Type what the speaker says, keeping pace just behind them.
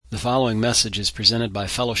following message is presented by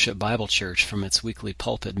Fellowship Bible Church from its weekly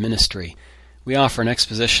pulpit ministry. We offer an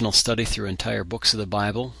expositional study through entire books of the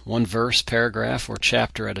Bible, one verse, paragraph, or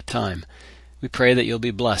chapter at a time. We pray that you'll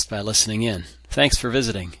be blessed by listening in. Thanks for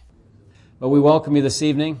visiting. Well, we welcome you this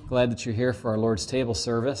evening. Glad that you're here for our Lord's Table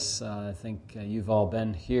service. I think you've all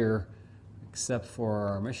been here except for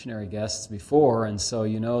our missionary guests before, and so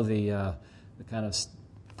you know the kind of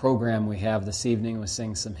program we have this evening. We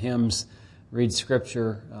sing some hymns, read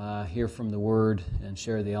Scripture, hear from the Word, and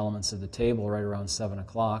share the elements of the table right around 7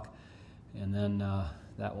 o'clock. And then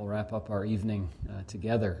that will wrap up our evening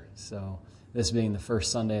together. So this being the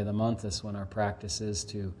first Sunday of the month is when our practice is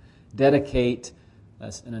to dedicate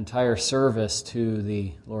an entire service to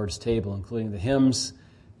the Lord's table, including the hymns.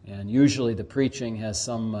 And usually the preaching has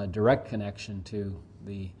some direct connection to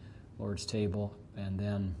the Lord's table and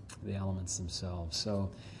then the elements themselves.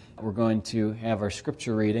 So we're going to have our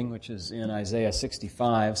scripture reading, which is in Isaiah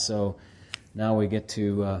 65. So now we get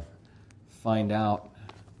to find out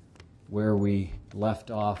where we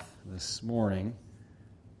left off this morning.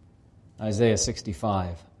 Isaiah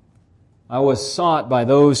 65. I was sought by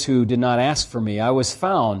those who did not ask for me. I was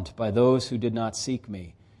found by those who did not seek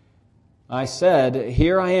me. I said,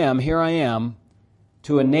 here I am,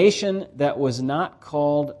 to a nation that was not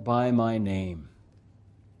called by my name.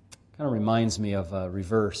 Kind of reminds me of a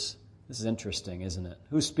reverse. This is interesting, isn't it?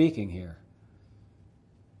 Who's speaking here?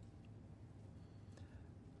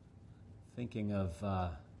 Thinking of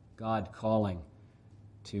God calling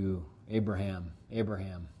to Abraham.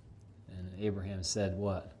 And Abraham said,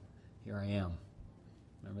 what? Here I am.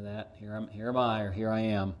 Remember that? Here am I, or here I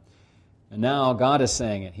am. And now God is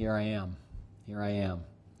saying it. Here I am. Here I am.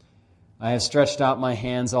 I have stretched out my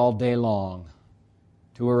hands all day long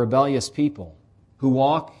to a rebellious people who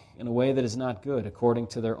walk in a way that is not good, according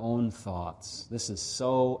to their own thoughts. This is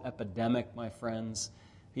so epidemic, my friends.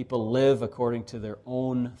 People live according to their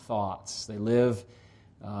own thoughts. They live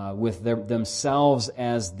with themselves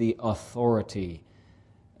as the authority.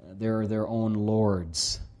 They're their own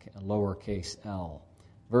lords, lowercase l.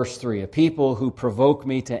 Verse 3, a people who provoke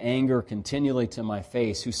me to anger continually to my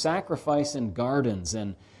face, who sacrifice in gardens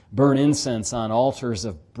and burn incense on altars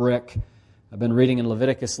of brick. I've been reading in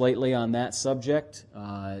Leviticus lately on that subject.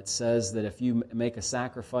 It says that if you make a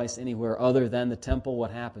sacrifice anywhere other than the temple,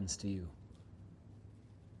 what happens to you?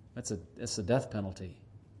 That's a death penalty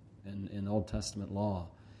in Old Testament law.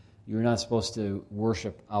 You're not supposed to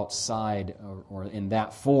worship outside or in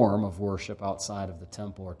that form of worship outside of the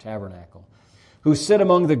temple or tabernacle. Who sit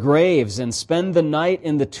among the graves and spend the night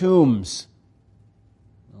in the tombs.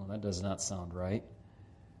 Oh, that does not sound right.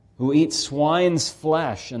 Who eat swine's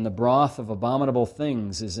flesh, and the broth of abominable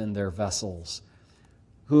things is in their vessels.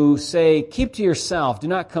 Who say, keep to yourself, do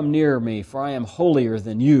not come near me, for I am holier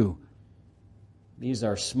than you. These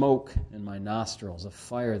are smoke in my nostrils, a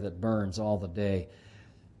fire that burns all the day.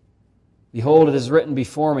 Behold, it is written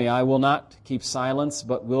before me, I will not keep silence,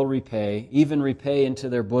 but will repay, even repay into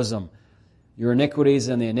their bosom. Your iniquities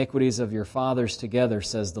and the iniquities of your fathers together,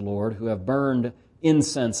 says the Lord, who have burned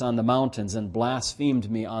incense on the mountains and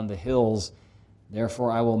blasphemed me on the hills.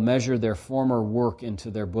 Therefore I will measure their former work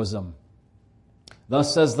into their bosom.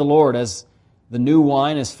 Thus says the Lord, as the new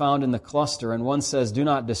wine is found in the cluster, and one says, do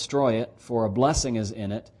not destroy it, for a blessing is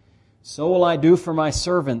in it, so will I do for my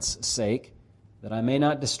servants' sake, that I may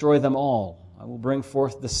not destroy them all. I will bring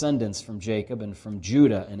forth descendants from Jacob, and from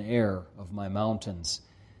Judah an heir of my mountains.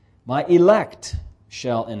 My elect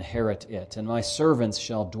shall inherit it, and my servants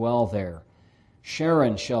shall dwell there.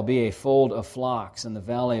 Sharon shall be a fold of flocks, and the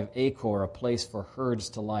valley of Achor a place for herds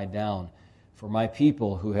to lie down, for my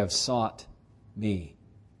people who have sought me.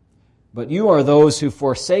 But you are those who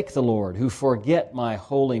forsake the Lord, who forget my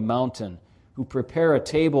holy mountain, who prepare a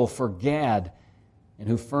table for Gad, and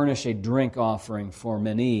who furnish a drink offering for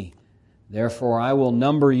many. Therefore I will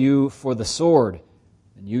number you for the sword,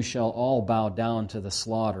 and you shall all bow down to the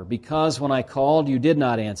slaughter. Because when I called, you did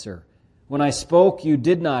not answer. When I spoke, you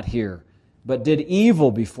did not hear, but did evil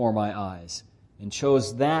before my eyes, and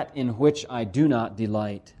chose that in which I do not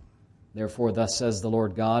delight. Therefore thus says the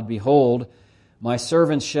Lord God, behold, my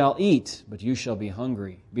servants shall eat, but you shall be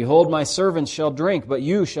hungry. Behold, my servants shall drink, but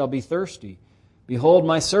you shall be thirsty. Behold,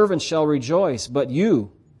 my servants shall rejoice, but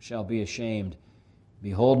you shall be ashamed.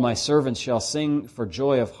 Behold, my servants shall sing for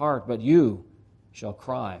joy of heart, but you shall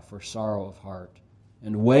cry for sorrow of heart,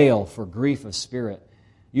 and wail for grief of spirit.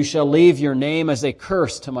 You shall leave your name as a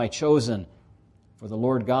curse to my chosen, for the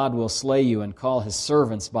Lord God will slay you and call his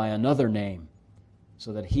servants by another name,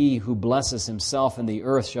 so that he who blesses himself in the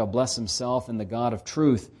earth shall bless himself in the God of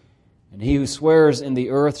truth, and he who swears in the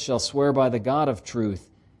earth shall swear by the God of truth.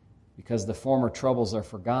 because the former troubles are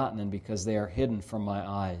forgotten and because they are hidden from my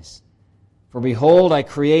eyes. For behold, I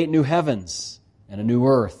create new heavens and a new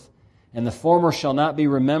earth, and the former shall not be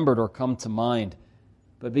remembered or come to mind.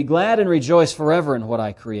 But be glad and rejoice forever in what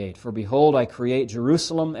I create. For behold, I create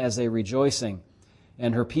Jerusalem as a rejoicing,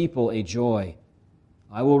 and her people a joy.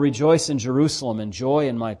 I will rejoice in Jerusalem and joy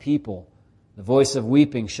in my people. The voice of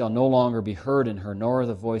weeping shall no longer be heard in her, nor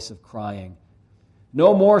the voice of crying.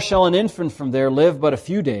 No more shall an infant from there live but a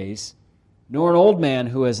few days, nor an old man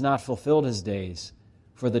who has not fulfilled his days.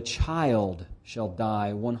 For the child shall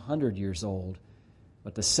die 100 years old,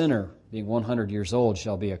 but the sinner, being 100 years old,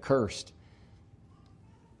 shall be accursed.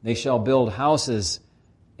 They shall build houses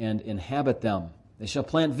and inhabit them. They shall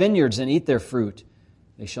plant vineyards and eat their fruit.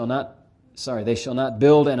 They shall not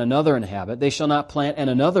build and another inhabit. They shall not plant and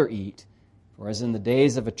another eat. For as the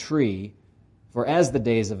days of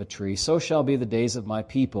a tree, so shall be the days of my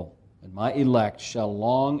people, and my elect shall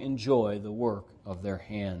long enjoy the work of their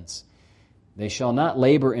hands. They shall not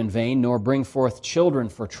labor in vain, nor bring forth children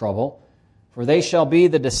for trouble, for they shall be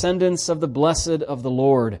the descendants of the blessed of the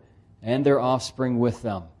Lord, and their offspring with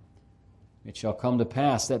them. It shall come to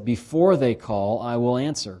pass that before they call, I will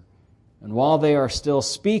answer, and while they are still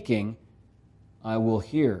speaking, I will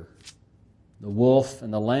hear. The wolf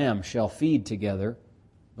and the lamb shall feed together.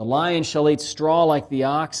 The lion shall eat straw like the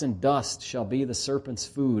ox, and dust shall be the serpent's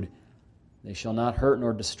food. They shall not hurt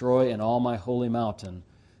nor destroy in all my holy mountain,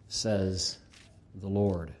 says the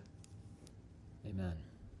Lord. Amen.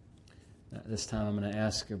 At this time, I'm going to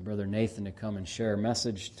ask Brother Nathan to come and share a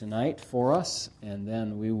message tonight for us, and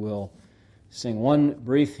then we will sing one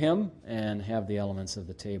brief hymn and have the elements of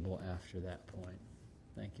the table after that point.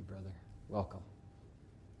 Thank you, brother. Welcome.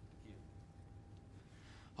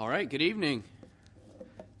 All right, good evening.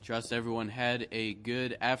 Trust everyone had a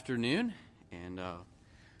good afternoon, and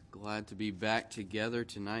glad to be back together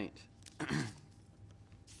tonight.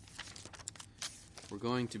 We're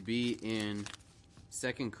going to be in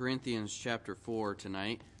 2 Corinthians chapter 4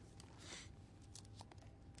 tonight.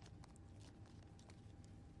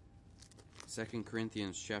 2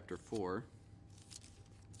 Corinthians chapter 4.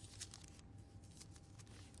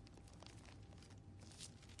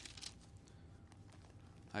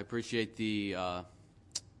 I appreciate the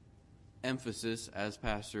emphasis, as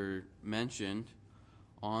Pastor mentioned,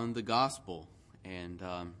 on the gospel. And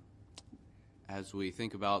as we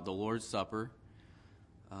think about the Lord's Supper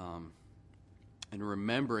and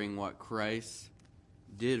remembering what Christ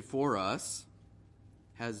did for us,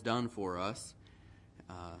 has done for us,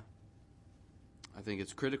 I think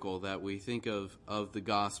it's critical that we think of the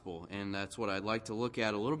gospel. And that's what I'd like to look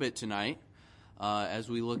at a little bit tonight as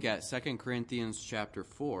we look at 2 Corinthians chapter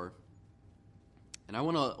 4. And I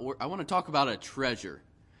want to talk about a treasure.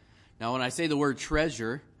 Now, when I say the word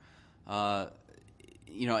treasure,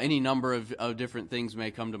 any number of different things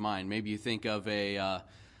may come to mind. Maybe you think of a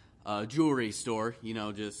jewelry store,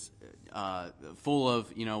 just full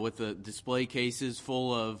of, with the display cases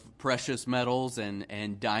full of precious metals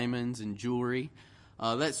and diamonds and jewelry.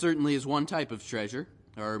 That certainly is one type of treasure.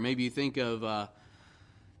 Or maybe you think of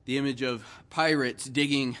the image of pirates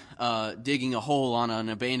digging a hole on an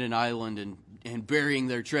abandoned island and burying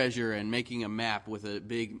their treasure and making a map with a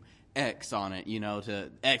big X on it, to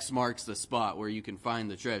X marks the spot where you can find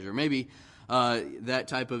the treasure. Maybe that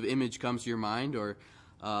type of image comes to your mind, or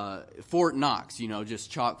Fort Knox,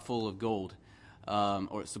 just chock full of gold,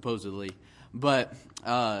 or supposedly. But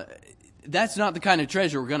that's not the kind of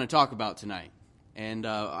treasure we're going to talk about tonight. And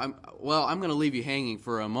I'm going to leave you hanging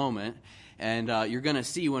for a moment, and you're going to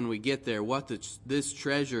see when we get there what this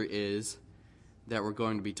treasure is that we're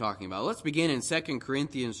going to be talking about. Let's begin in 2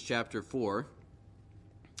 Corinthians chapter 4.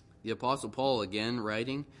 The Apostle Paul, again,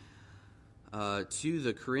 writing to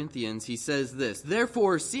the Corinthians, he says this: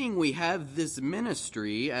 "Therefore, seeing we have this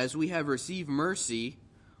ministry, as we have received mercy,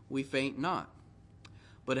 we faint not,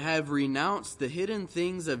 but have renounced the hidden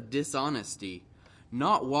things of dishonesty,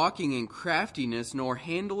 not walking in craftiness, nor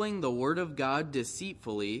handling the word of God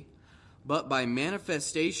deceitfully, but by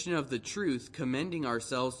manifestation of the truth, commending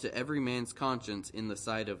ourselves to every man's conscience in the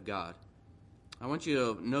sight of God." I want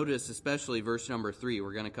you to notice especially verse number 3.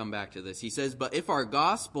 We're going to come back to this. He says, "But if our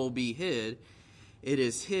gospel be hid, it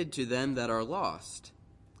is hid to them that are lost,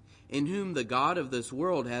 in whom the God of this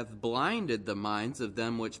world hath blinded the minds of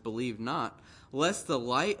them which believe not, lest the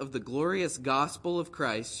light of the glorious gospel of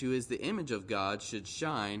Christ, who is the image of God, should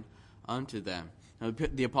shine unto them." Now,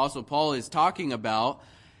 the Apostle Paul is talking about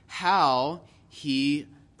how he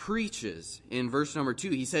preaches. In verse number 2,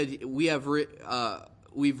 he said,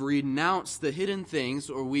 we've renounced the hidden things,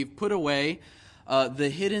 or we've put away the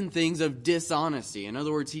hidden things of dishonesty. In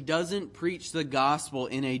other words, he doesn't preach the gospel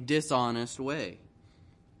in a dishonest way.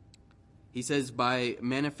 He says by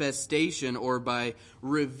manifestation or by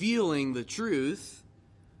revealing the truth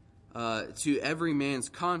to every man's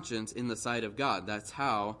conscience in the sight of God. That's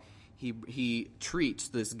how he treats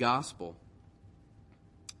this gospel.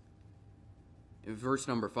 In verse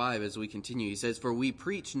number 5, as we continue, he says, "For we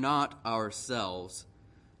preach not ourselves,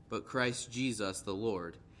 but Christ Jesus the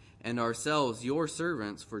Lord, and ourselves your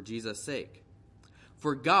servants for Jesus' sake.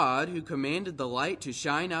 For God, who commanded the light to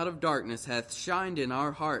shine out of darkness, hath shined in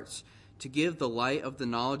our hearts to give the light of the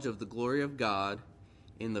knowledge of the glory of God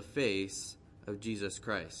in the face of Jesus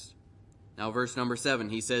Christ." Now verse number 7,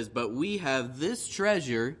 he says, "But we have this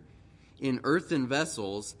treasure in earthen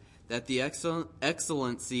vessels, that the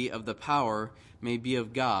excellency of the power may be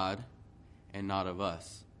of God and not of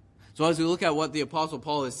us." So as we look at what the Apostle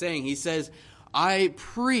Paul is saying, he says, I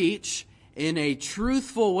preach in a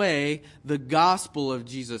truthful way the gospel of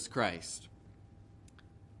Jesus Christ.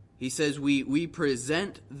 He says we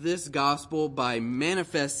present this gospel by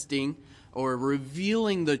manifesting or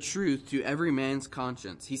revealing the truth to every man's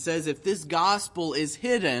conscience. He says if this gospel is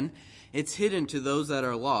hidden, it's hidden to those that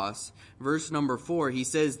are lost. Verse number 4, he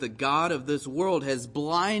says, "The God of this world has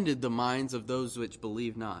blinded the minds of those which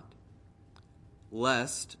believe not,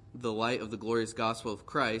 lest the light of the glorious gospel of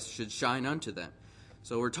Christ should shine unto them."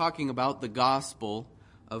 So we're talking about the gospel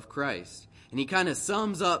of Christ. And he kind of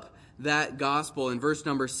sums up that gospel in verse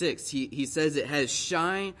number 6. He says it has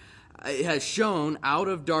shone out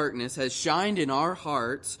of darkness, has shined in our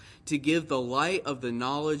hearts to give the light of the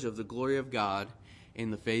knowledge of the glory of God in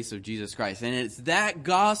the face of Jesus Christ. And it's that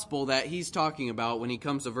gospel that he's talking about when he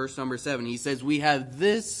comes to verse number 7. He says, we have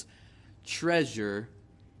this treasure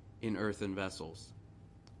in earthen vessels.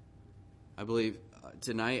 I believe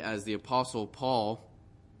tonight, as the Apostle Paul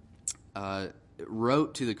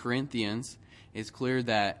wrote to the Corinthians, it's clear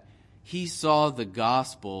that he saw the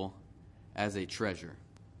gospel as a treasure.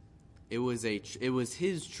 It was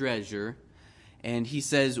his treasure, and he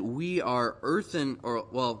says we are earthen, or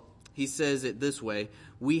well, he says it this way: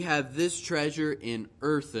 we have this treasure in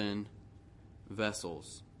earthen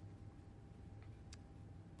vessels.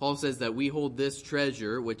 Paul says that we hold this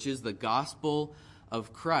treasure, which is the gospel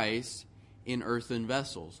of Christ, in earthen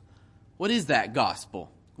vessels. What is that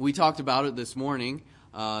gospel? We talked about it this morning,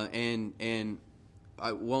 and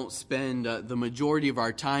I won't spend the majority of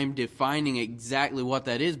our time defining exactly what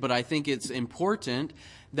that is, but I think it's important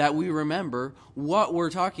that we remember what we're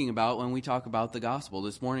talking about when we talk about the gospel.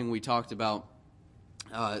 This morning we talked about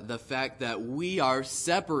the fact that we are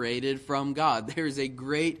separated from God. There's a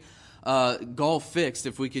great gulf fixed,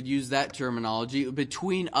 if we could use that terminology,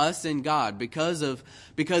 between us and God.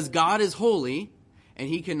 Because God is holy and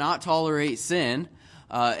he cannot tolerate sin,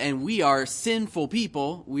 and we are sinful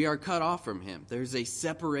people, we are cut off from him. There's a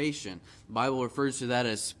separation. The Bible refers to that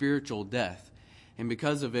as spiritual death. And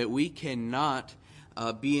because of it, we cannot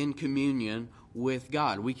be in communion with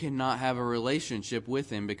God. We cannot have a relationship with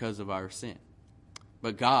him because of our sin.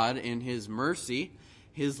 But God, in his mercy,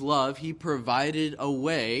 his love, he provided a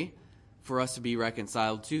way for us to be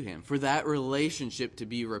reconciled to him, for that relationship to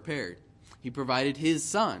be repaired. He provided his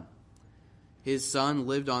Son. His Son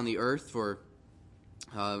lived on the earth for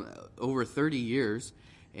over 30 years,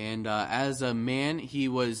 and as a man, he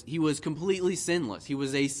was completely sinless. He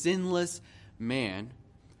was a sinless man,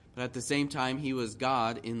 but at the same time, he was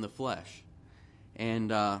God in the flesh.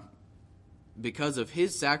 And because of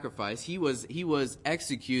his sacrifice, he was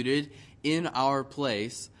executed in our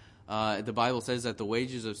place. The Bible says that the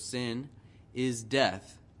wages of sin is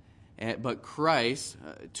death. But Christ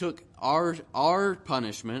took our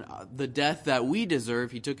punishment, the death that we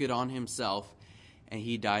deserve. He took it on himself, and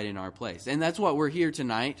he died in our place. And that's what we're here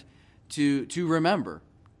tonight to remember,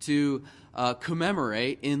 to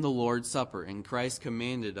commemorate in the Lord's Supper. And Christ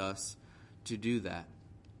commanded us to do that.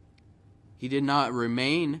 He did not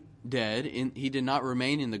remain dead. He did not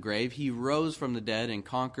remain in the grave. He rose from the dead and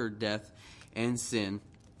conquered death and sin,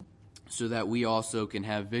 so that we also can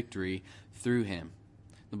have victory through him.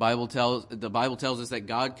 The Bible tells us that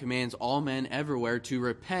God commands all men everywhere to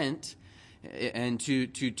repent and to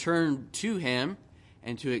turn to him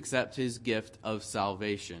and to accept his gift of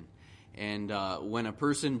salvation. And when a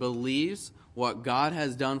person believes what God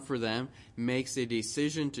has done for them, makes a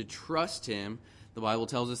decision to trust him, the Bible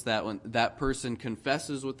tells us that when that person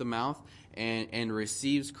confesses with the mouth and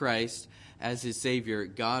receives Christ as his Savior,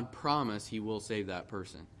 God promised he will save that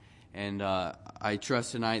person. And I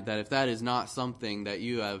trust tonight that if that is not something that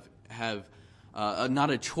you have not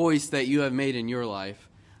a choice that you have made in your life,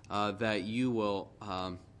 that you will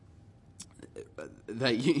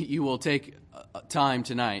take time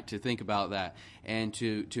tonight to think about that and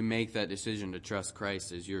to make that decision to trust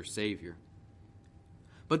Christ as your Savior.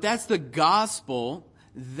 But that's the gospel.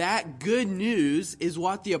 That good news is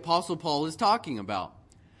what the Apostle Paul is talking about.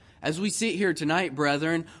 As we sit here tonight,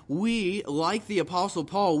 brethren, we, like the Apostle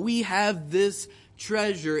Paul, we have this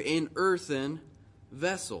treasure in earthen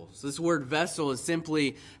vessels. This word vessel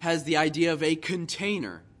has the idea of a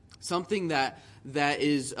container, something that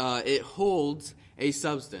is it holds a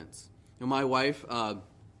substance. My wife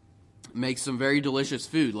makes some very delicious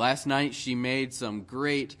food. Last night she made some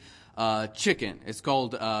great chicken. It's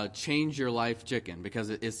called Change Your Life Chicken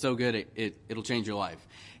because it's so good it'll change your life.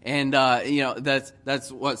 And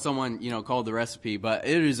that's what someone called the recipe. But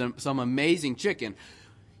it is some amazing chicken.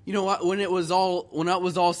 You know what? When it was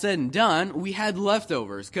all said and done, we had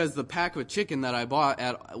leftovers because the pack of chicken that I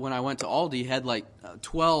bought when I went to Aldi had like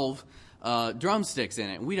 12 drumsticks in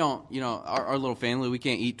it. We don't, our little family, we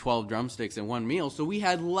can't eat 12 drumsticks in one meal, so we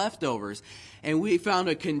had leftovers, and we found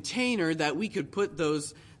a container that we could put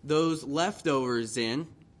those leftovers in,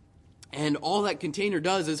 and all that container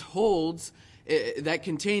does is holds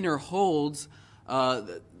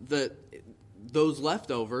those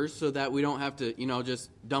leftovers so that we don't have to, just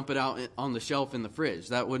dump it out on the shelf in the fridge.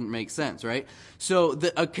 That wouldn't make sense, right? So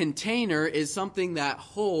a container is something that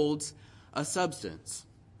holds a substance.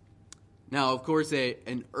 Now, of course,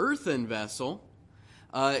 an earthen vessel,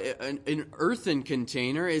 an earthen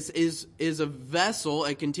container is a vessel,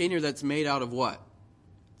 a container that's made out of what?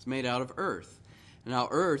 It's made out of earth. Now,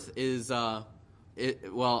 earth is, I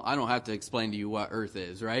don't have to explain to you what earth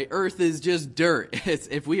is, right? Earth is just dirt.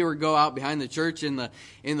 If we were to go out behind the church in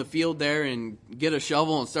the field there and get a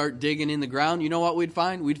shovel and start digging in the ground, you know what we'd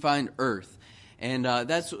find? We'd find earth. And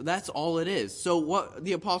that's all it is. So what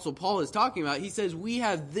the Apostle Paul is talking about, he says we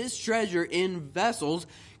have this treasure in vessels,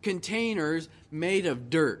 containers made of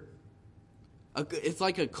dirt. It's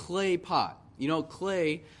like a clay pot.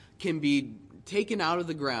 Clay can be taken out of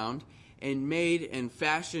the ground and made and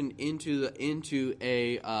fashioned into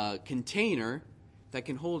a container that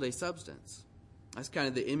can hold a substance. That's kind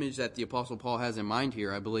of the image that the Apostle Paul has in mind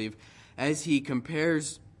here, I believe, as he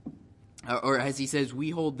compares, or as he says, we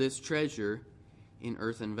hold this treasure in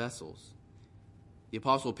earthen vessels. The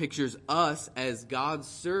apostle pictures us as God's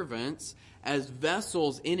servants, as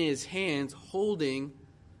vessels in his hands holding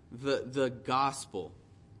the gospel.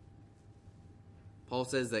 Paul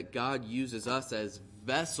says that God uses us as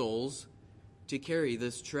vessels to carry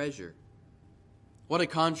this treasure. What a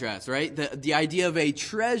contrast, right? The idea of a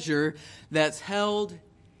treasure that's held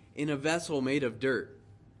in a vessel made of dirt.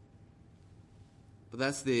 But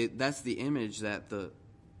that's the image that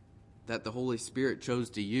the Holy Spirit chose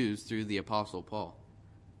to use through the Apostle Paul.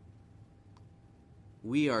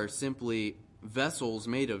 We are simply vessels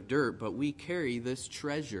made of dirt, but we carry this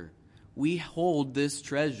treasure. We hold this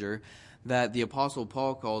treasure that the Apostle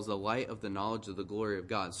Paul calls the light of the knowledge of the glory of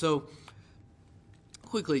God. So,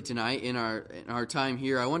 quickly tonight, in our time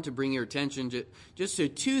here, I want to bring your attention just to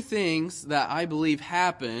two things that I believe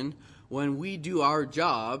happen when we do our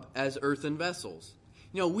job as earthen vessels.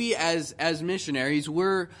 We as missionaries,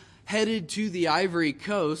 we're headed to the Ivory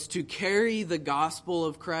Coast to carry the gospel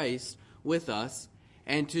of Christ with us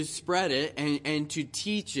and to spread it and to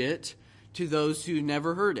teach it to those who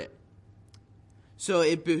never heard it. So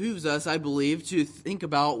it behooves us, I believe, to think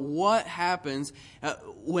about what happens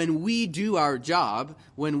when we do our job,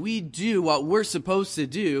 when we do what we're supposed to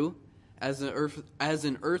do as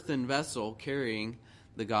an earthen vessel carrying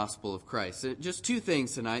the gospel of Christ. So just two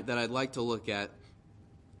things tonight that I'd like to look at.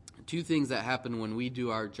 Two things that happen when we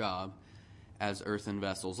do our job as earthen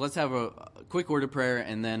vessels. Let's have a quick word of prayer,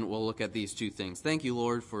 and then we'll look at these two things. Thank you,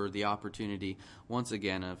 Lord, for the opportunity once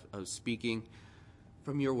again of speaking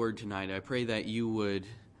from your word tonight. I pray that you would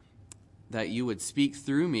speak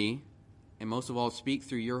through me, and most of all, speak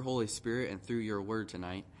through your Holy Spirit and through your word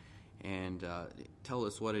tonight, and tell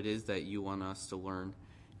us what it is that you want us to learn,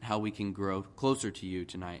 and how we can grow closer to you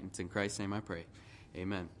tonight. And it's in Christ's name I pray.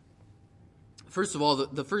 Amen. First of all,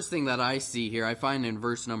 the first thing that I see here, I find in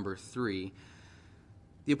verse number 3,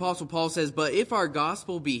 the Apostle Paul says, "But if our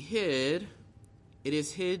gospel be hid, it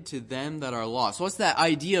is hid to them that are lost." What's that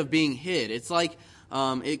idea of being hid? It's like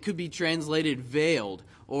it could be translated veiled,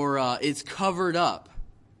 or it's covered up.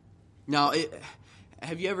 Now,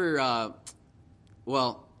 have you ever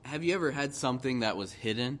had something that was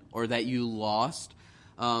hidden or that you lost?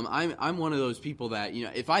 I'm one of those people that,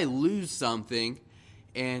 if I lose something,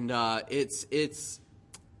 and I'm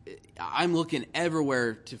looking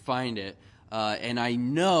everywhere to find it, and I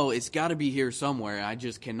know it's got to be here somewhere, and I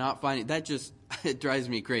just cannot find it. it drives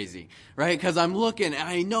me crazy, right? Because I'm looking and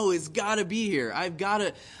I know it's got to be here.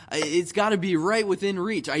 It's got to be right within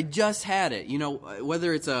reach. I just had it,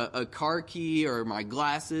 whether it's a car key or my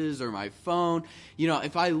glasses or my phone.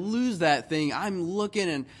 If I lose that thing, I'm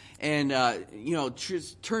looking and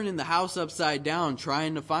just turning the house upside down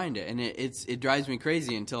trying to find it, and it drives me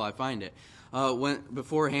crazy until I find it.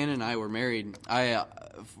 Before Hannah and I were married, I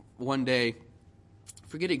one day,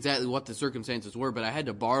 forget exactly what the circumstances were, but I had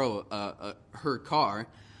to borrow her car,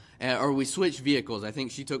 or we switched vehicles. I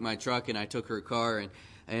think she took my truck and I took her car,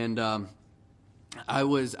 and when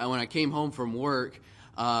I came home from work,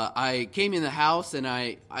 I came in the house and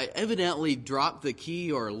I evidently dropped the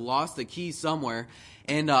key or lost the key somewhere.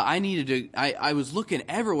 And I was looking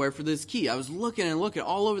everywhere for this key. I was looking and looking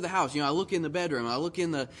all over the house. I look in the bedroom. I look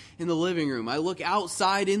in the living room. I look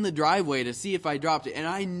outside in the driveway to see if I dropped it. And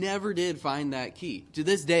I never did find that key. To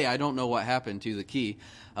this day, I don't know what happened to the key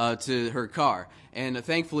to her car. And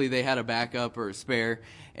thankfully, they had a backup or a spare.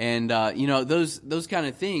 And, those kind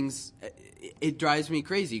of things, it drives me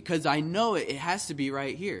crazy because I know it has to be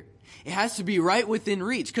right here. It has to be right within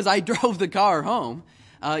reach because I drove the car home.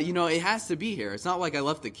 It has to be here. It's not like I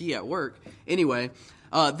left the key at work. Anyway,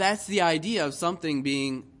 that's the idea of something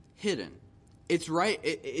being hidden. It's right.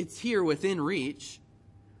 It's here within reach,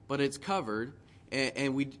 but it's covered,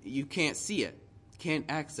 and you can't see it, can't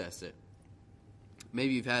access it.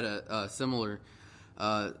 Maybe you've had a similar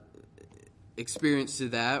experience to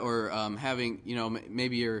that, or having,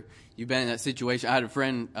 maybe you've been in that situation. I had a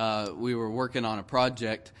friend. We were working on a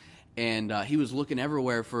project. And he was looking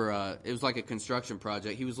everywhere for, it was like a construction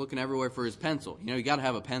project. He was looking everywhere for his pencil. You got to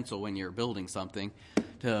have a pencil when you're building something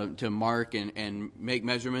to mark and make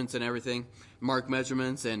measurements and everything, mark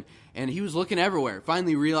measurements. And he was looking everywhere.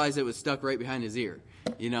 Finally realized it was stuck right behind his ear,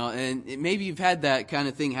 and maybe you've had that kind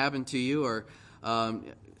of thing happen to you, or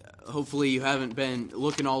hopefully you haven't been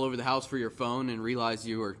looking all over the house for your phone and realized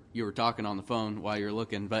you were talking on the phone while you're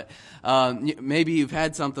looking. But maybe you've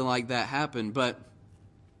had something like that happen. But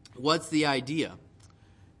what's the idea?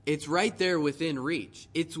 It's right there within reach.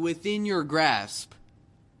 It's within your grasp,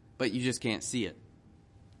 but you just can't see it.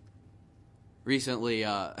 Recently,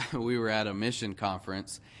 we were at a mission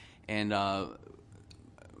conference, and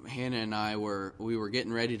Hannah and I were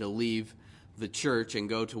getting ready to leave the church and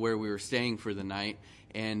go to where we were staying for the night.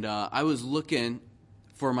 And I was looking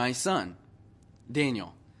for my son,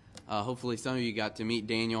 Daniel. Hopefully, some of you got to meet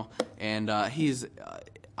Daniel, and he's.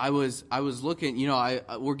 I was looking,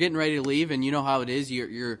 we're getting ready to leave, and you know how it is.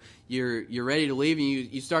 You're ready to leave,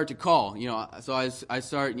 and you start to call, So I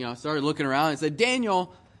started looking around and said,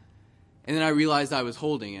 Daniel, and then I realized I was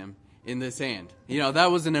holding him in this hand. That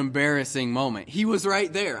was an embarrassing moment. He was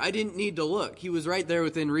right there. I didn't need to look. He was right there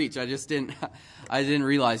within reach. I didn't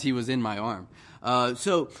realize he was in my arm.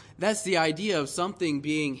 So that's the idea of something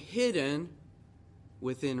being hidden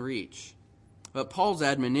within reach. But Paul's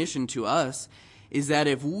admonition to us is that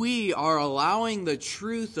if we are allowing the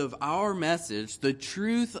truth of our message, the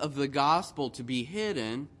truth of the gospel to be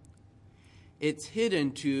hidden, it's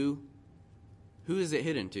hidden to, who is it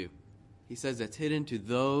hidden to? He says it's hidden to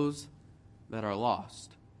those that are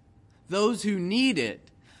lost. Those who need it.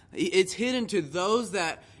 It's hidden to those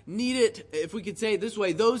that need it, if we could say it this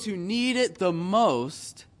way, those who need it the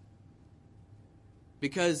most,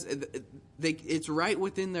 because it's right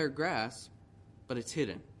within their grasp, but it's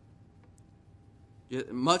hidden.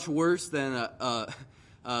 Much worse than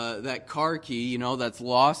that car key, that's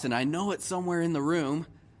lost, and I know it's somewhere in the room,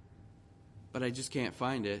 but I just can't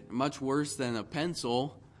find it. Much worse than a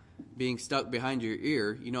pencil being stuck behind your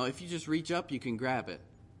ear. If you just reach up, you can grab it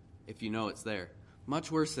if you know it's there. Much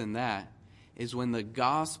worse than that is when the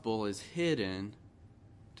gospel is hidden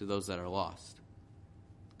to those that are lost,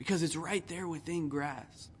 because it's right there within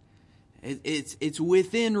grasp. It's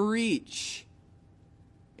within reach.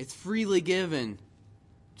 It's freely given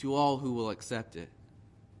to all who will accept it.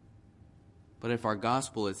 But if our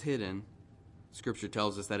gospel is hidden, Scripture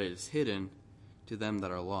tells us that it is hidden to them that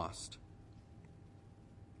are lost.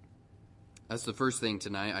 That's the first thing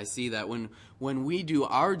tonight. I see that when we do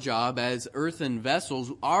our job as earthen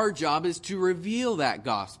vessels, our job is to reveal that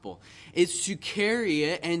gospel. It's to carry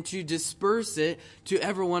it and to disperse it to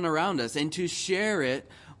everyone around us and to share it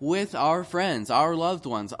with our friends, our loved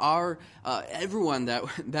ones, our everyone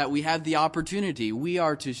that we have the opportunity. We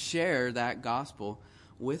are to share that gospel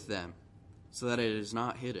with them so that it is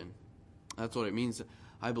not hidden. That's what it means.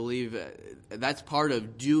 I believe that's part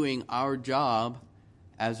of doing our job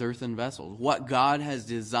as earthen vessels. What God has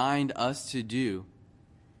designed us to do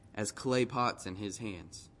as clay pots in His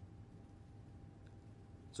hands.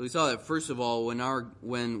 So we saw that, first of all,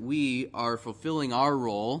 when we are fulfilling our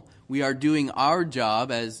role, we are doing our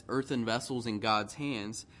job as earthen vessels in God's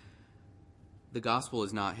hands, the gospel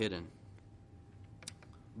is not hidden.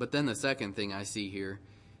 But then the second thing I see here,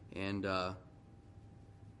 and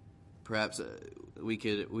perhaps we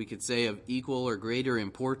could say of equal or greater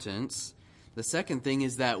importance, the second thing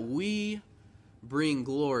is that we bring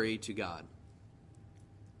glory to God.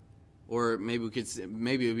 Or maybe it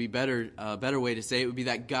would be a better way to say it would be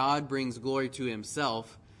that God brings glory to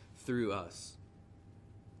himself through us.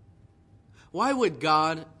 Why would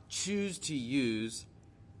God choose to use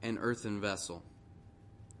an earthen vessel?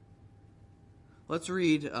 Let's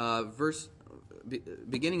read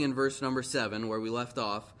beginning in verse number 7, where we left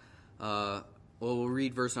off. We'll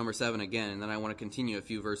read verse number 7 again, and then I want to continue a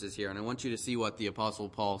few verses here, and I want you to see what the Apostle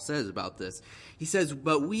Paul says about this. He says,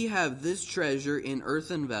 "But we have this treasure in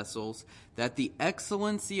earthen vessels, that the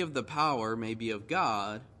excellency of the power may be of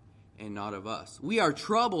God and not of us. We are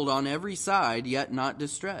troubled on every side, yet not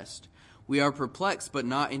distressed. We are perplexed, but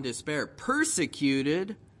not in despair.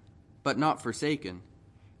 Persecuted, but not forsaken.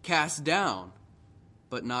 Cast down,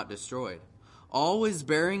 but not destroyed. Always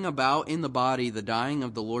bearing about in the body the dying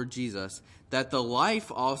of the Lord Jesus, that the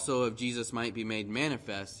life also of Jesus might be made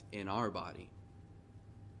manifest in our body."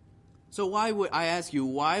 So why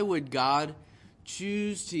would God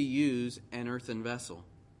choose to use an earthen vessel?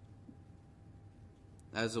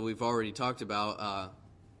 As we've already talked about,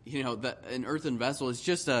 an earthen vessel is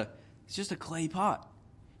just a clay pot.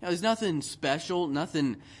 There's nothing special,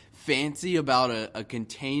 nothing fancy about a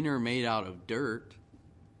container made out of dirt.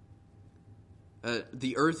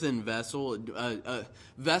 The earthen vessel, a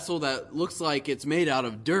vessel that looks like it's made out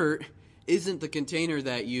of dirt, isn't the container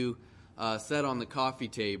that you set on the coffee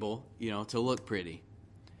table, to look pretty.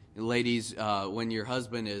 Ladies, when your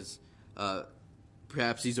husband is,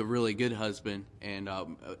 perhaps he's a really good husband, and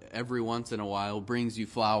every once in a while brings you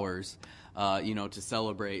flowers, to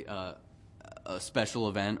celebrate a special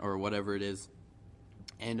event or whatever it is,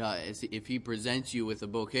 and if he presents you with a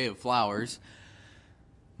bouquet of flowers,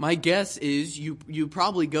 my guess is you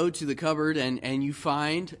probably go to the cupboard and you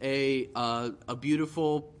find a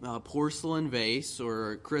beautiful porcelain vase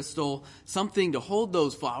or crystal, something to hold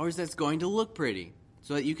those flowers that's going to look pretty,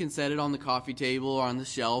 so that you can set it on the coffee table or on the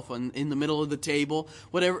shelf in the middle of the table,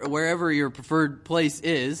 wherever your preferred place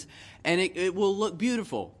is, and it will look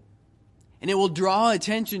beautiful. And it will draw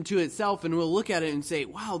attention to itself, and we'll look at it and say,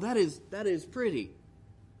 "Wow, that is pretty.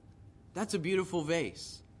 That's a beautiful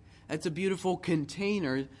vase. That's a beautiful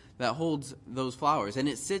container that holds those flowers." And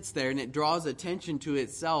it sits there and it draws attention to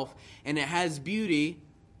itself, and it has beauty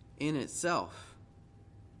in itself.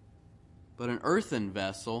 But an earthen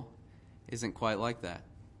vessel isn't quite like that.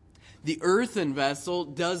 The earthen vessel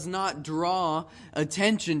does not draw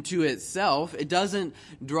attention to itself. It doesn't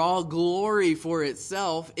draw glory for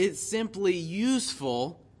itself. It's simply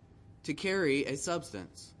useful to carry a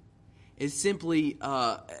substance. It's simply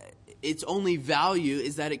its only value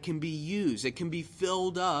is that it can be used. It can be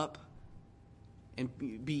filled up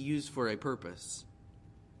and be used for a purpose.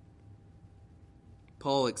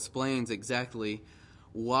 Paul explains exactly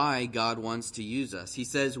why God wants to use us. He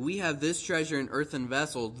says, "We have this treasure in earthen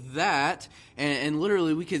vessels that," and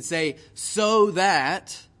literally we could say, "so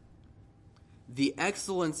that the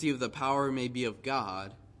excellency of the power may be of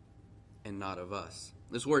God and not of us."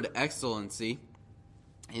 This word excellency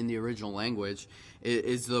in the original language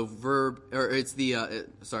is the verb, or it's not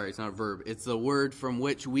a verb. It's the word from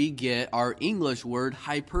which we get our English word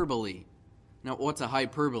hyperbole. Now, what's a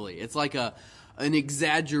hyperbole? It's like an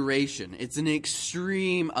exaggeration. It's an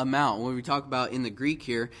extreme amount. When we talk about in the Greek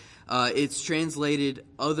here, it's translated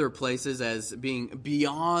other places as being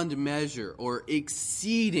beyond measure or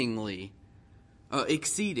exceeding.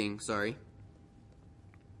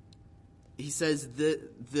 He says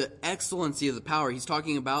the excellency of the power. He's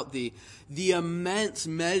talking about the immense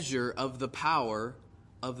measure of the power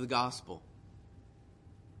of the gospel.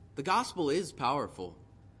 The gospel is powerful,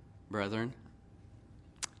 brethren.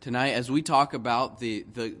 Tonight, as we talk about the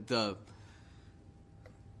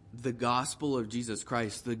gospel of Jesus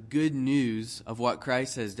Christ, the good news of what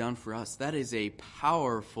Christ has done for us, that is a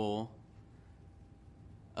powerful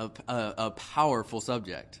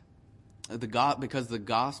subject. Because the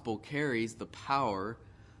gospel carries the power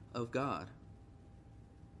of God,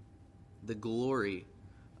 the glory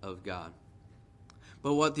of God.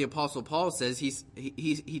 But what the Apostle Paul says,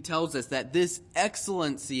 he tells us that this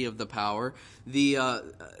excellency of the power,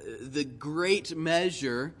 the great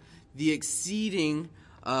measure, the exceeding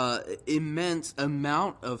immense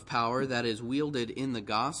amount of power that is wielded in the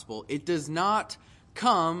gospel, it does not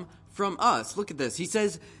come from us. Look at this. He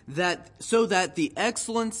says that so that the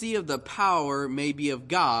excellency of the power may be of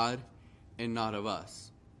God and not of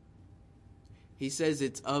us. He says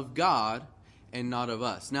it's of God and not of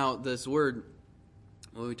us. Now, this word,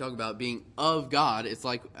 when we talk about being of God, it's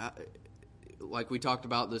like we talked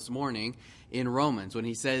about this morning in Romans, when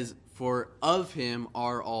he says, for of him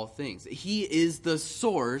are all things. He is the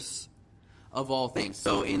source of all things.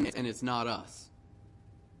 And it's not us.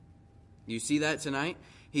 You see that tonight?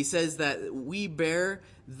 He says that we bear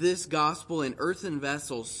this gospel in earthen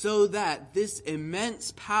vessels so that this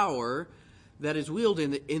immense power that is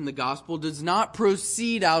wielded in the gospel does not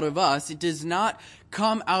proceed out of us. It does not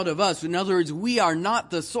come out of us. In other words, we are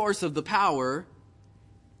not the source of the power.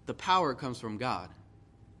 The power comes from God.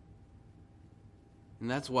 And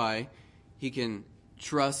that's why he can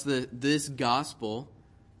trust this gospel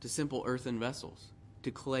to simple earthen vessels,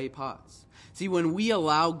 to clay pots. See, when we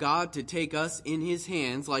allow God to take us in his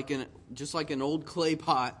hands, just like an old clay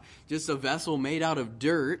pot, just a vessel made out of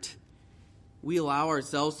dirt, we allow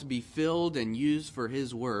ourselves to be filled and used for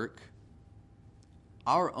his work,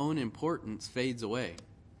 our own importance fades away.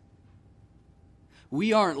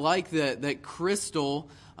 We aren't like that crystal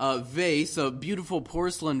vase, a beautiful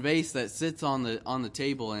porcelain vase that sits on the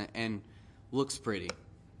table and looks pretty.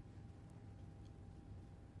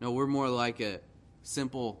 No, we're more like a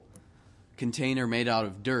simple container made out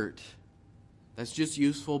of dirt that's just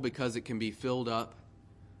useful because it can be filled up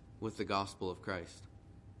with the gospel of Christ.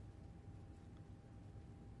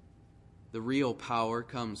 The real power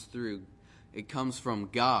comes from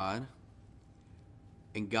God,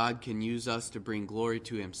 and God can use us to bring glory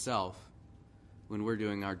to himself when we're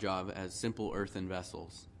doing our job as simple earthen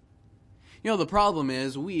vessels. You know, the problem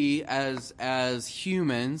is we as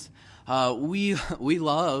humans, we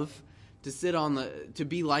love to sit to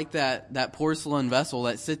be like that porcelain vessel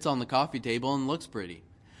that sits on the coffee table and looks pretty.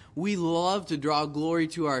 We love to draw glory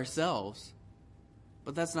to ourselves,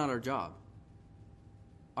 but that's not our job.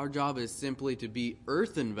 Our job is simply to be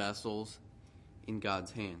earthen vessels in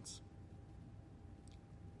God's hands.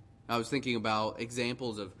 I was thinking about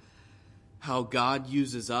examples of how God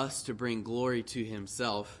uses us to bring glory to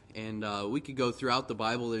himself. And we could go throughout the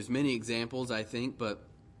Bible. There's many examples, I think, but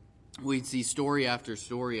we'd see story after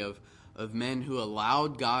story of men who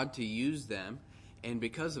allowed God to use them. And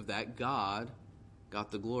because of that, God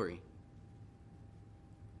got the glory.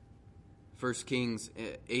 1 Kings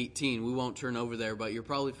 18, we won't turn over there, but you're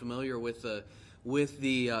probably familiar with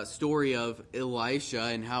the story of Elisha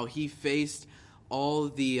and how he faced all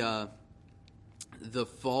the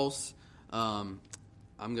false. I'm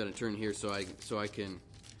going to turn here so I can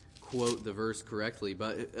quote the verse correctly.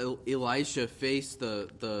 But Elisha faced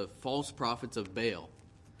the false prophets of Baal.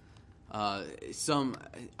 I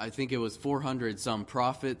think it was 400 some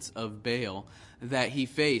prophets of Baal that he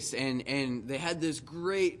faced, and they had this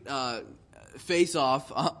great face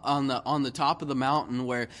off on the top of the mountain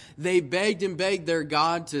where they begged and begged their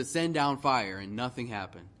God to send down fire, and nothing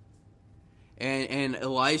happened. And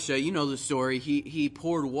Elisha, you know the story, he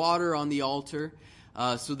poured water on the altar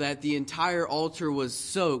so that the entire altar was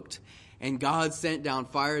soaked, and God sent down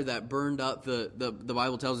fire that burned up the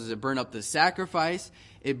Bible tells us it burned up the sacrifice,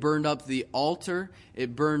 it burned up the altar,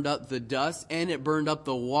 it burned up the dust, and it burned up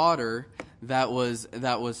the water that was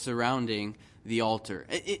surrounding the altar.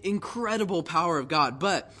 Incredible power of God.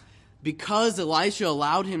 But because Elisha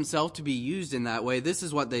allowed himself to be used in that way, this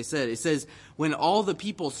is what they said. It says, when all the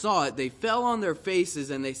people saw it, they fell on their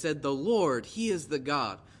faces and they said, the Lord, he is the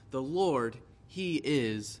God. The Lord, he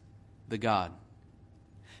is the God.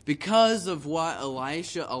 Because of what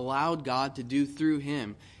Elisha allowed God to do through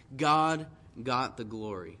him, God got the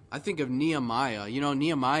glory. I think of Nehemiah. You know,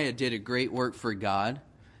 Nehemiah did a great work for God.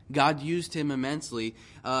 God used him immensely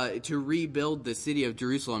to rebuild the city of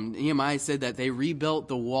Jerusalem. Nehemiah said that they rebuilt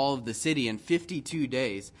the wall of the city in 52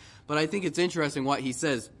 days. But I think it's interesting what he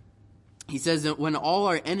says. He says that when all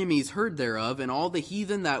our enemies heard thereof, and all the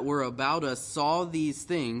heathen that were about us saw these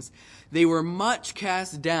things, they were much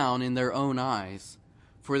cast down in their own eyes,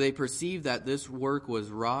 for they perceived that this work was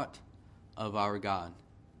wrought of our God.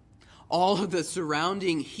 All of the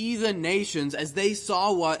surrounding heathen nations, as they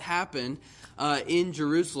saw what happened in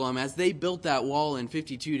Jerusalem, as they built that wall in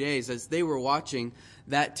 52 days, as they were watching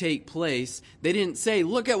that take place, they didn't say,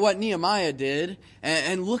 look at what Nehemiah did,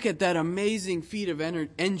 and look at that amazing feat of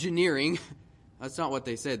engineering. That's not what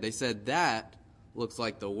they said. They said, that looks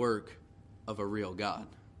like the work of a real God.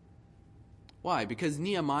 Why? Because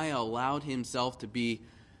Nehemiah allowed himself to be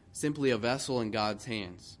simply a vessel in God's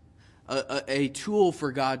hands, a tool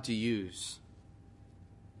for God to use.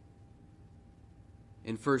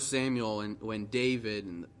 in 1 Samuel, when David,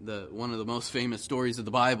 in one of the most famous stories of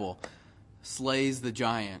the Bible, slays the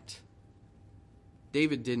giant,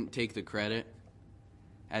 David didn't take the credit.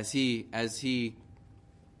 As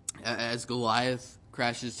Goliath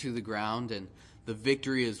crashes to the ground and the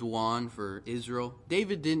victory is won for Israel,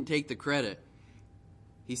 David didn't take the credit.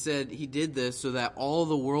 He said he did this so that all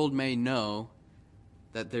the world may know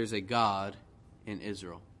that there's a God in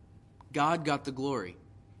Israel. God got the glory.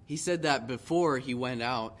 He said that before he went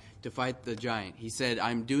out to fight the giant. He said,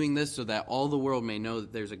 I'm doing this so that all the world may know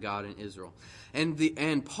that there's a God in Israel.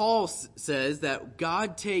 And Paul says that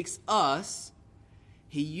God takes us,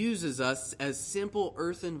 he uses us as simple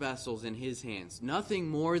earthen vessels in his hands. Nothing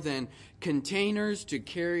more than containers to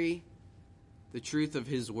carry the truth of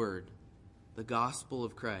his word, the gospel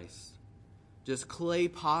of Christ. Just clay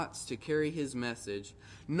pots to carry his message,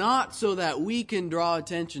 not so that we can draw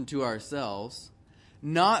attention to ourselves,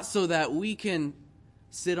 not so that we can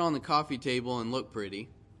sit on the coffee table and look pretty,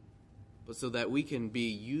 but so that we can be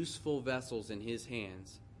useful vessels in his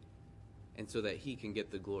hands, and so that he can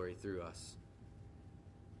get the glory through us.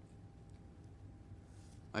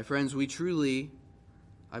 My friends,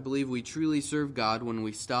 I believe we truly serve God when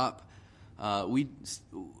we stop,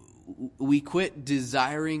 we quit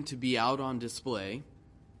desiring to be out on display,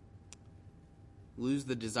 lose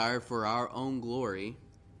the desire for our own glory.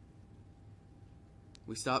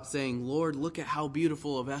 We stop saying, Lord, look at how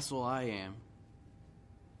beautiful a vessel I am.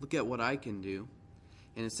 Look at what I can do.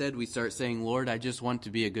 And instead we start saying, Lord, I just want to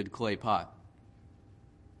be a good clay pot.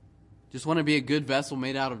 Just want to be a good vessel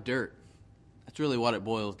made out of dirt. That's really what it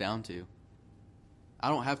boils down to. I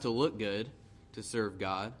don't have to look good to serve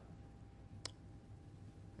God.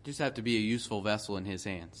 I just have to be a useful vessel in his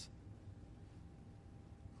hands.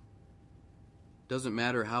 Doesn't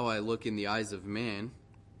matter how I look in the eyes of man.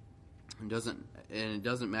 It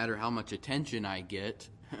doesn't matter how much attention I get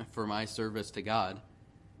for my service to God.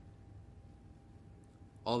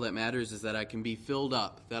 All that matters is that I can be filled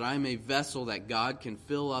up, that I'm a vessel that God can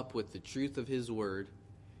fill up with the truth of his word,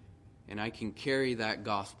 and I can carry that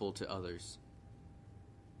gospel to others.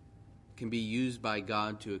 It can be used by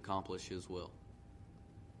God to accomplish his will.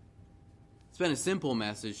 It's been a simple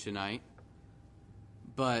message tonight,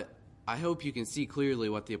 but I hope you can see clearly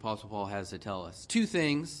what the Apostle Paul has to tell us. Two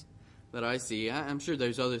things that I see. I'm sure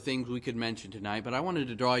there's other things we could mention tonight, but I wanted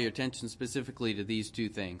to draw your attention specifically to these two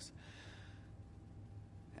things.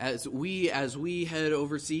 As we head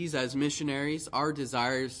overseas as missionaries, our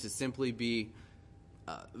desire is to simply be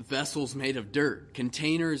vessels made of dirt,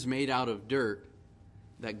 containers made out of dirt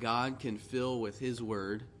that God can fill with his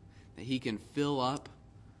word, that he can fill up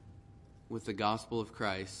with the gospel of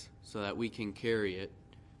Christ so that we can carry it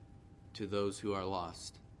to those who are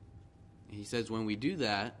lost. And he says when we do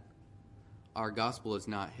that, our gospel is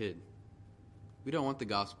not hid. We don't want the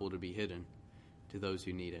gospel to be hidden to those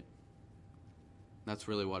who need it. That's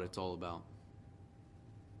really what it's all about.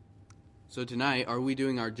 So tonight, are we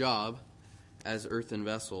doing our job as earthen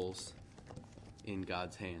vessels in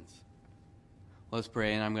God's hands? Let's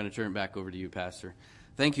pray, and I'm going to turn it back over to you, Pastor.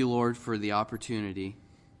 Thank you, Lord, for the opportunity,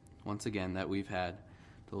 once again, that we've had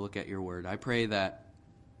to look at your word. I pray that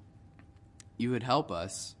you would help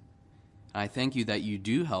us. I thank you that you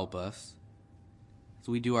do help us as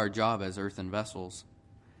we do our job as earthen vessels.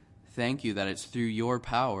 Thank you that it's through your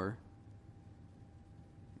power,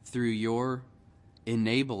 through your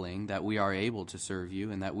enabling, that we are able to serve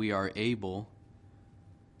you and that we are able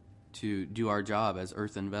to do our job as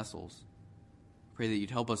earthen vessels. Pray that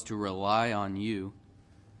you'd help us to rely on you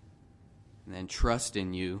and then trust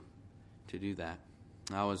in you to do that.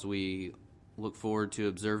 Now, as we look forward to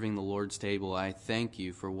observing the Lord's table, I thank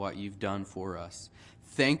you for what you've done for us.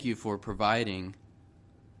 Thank you for providing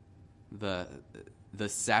the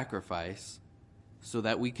sacrifice so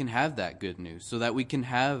that we can have that good news, so that we can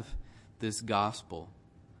have this gospel,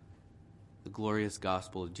 the glorious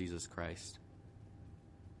gospel of Jesus Christ.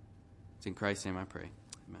 It's in Christ's name I pray.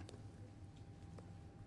 Amen.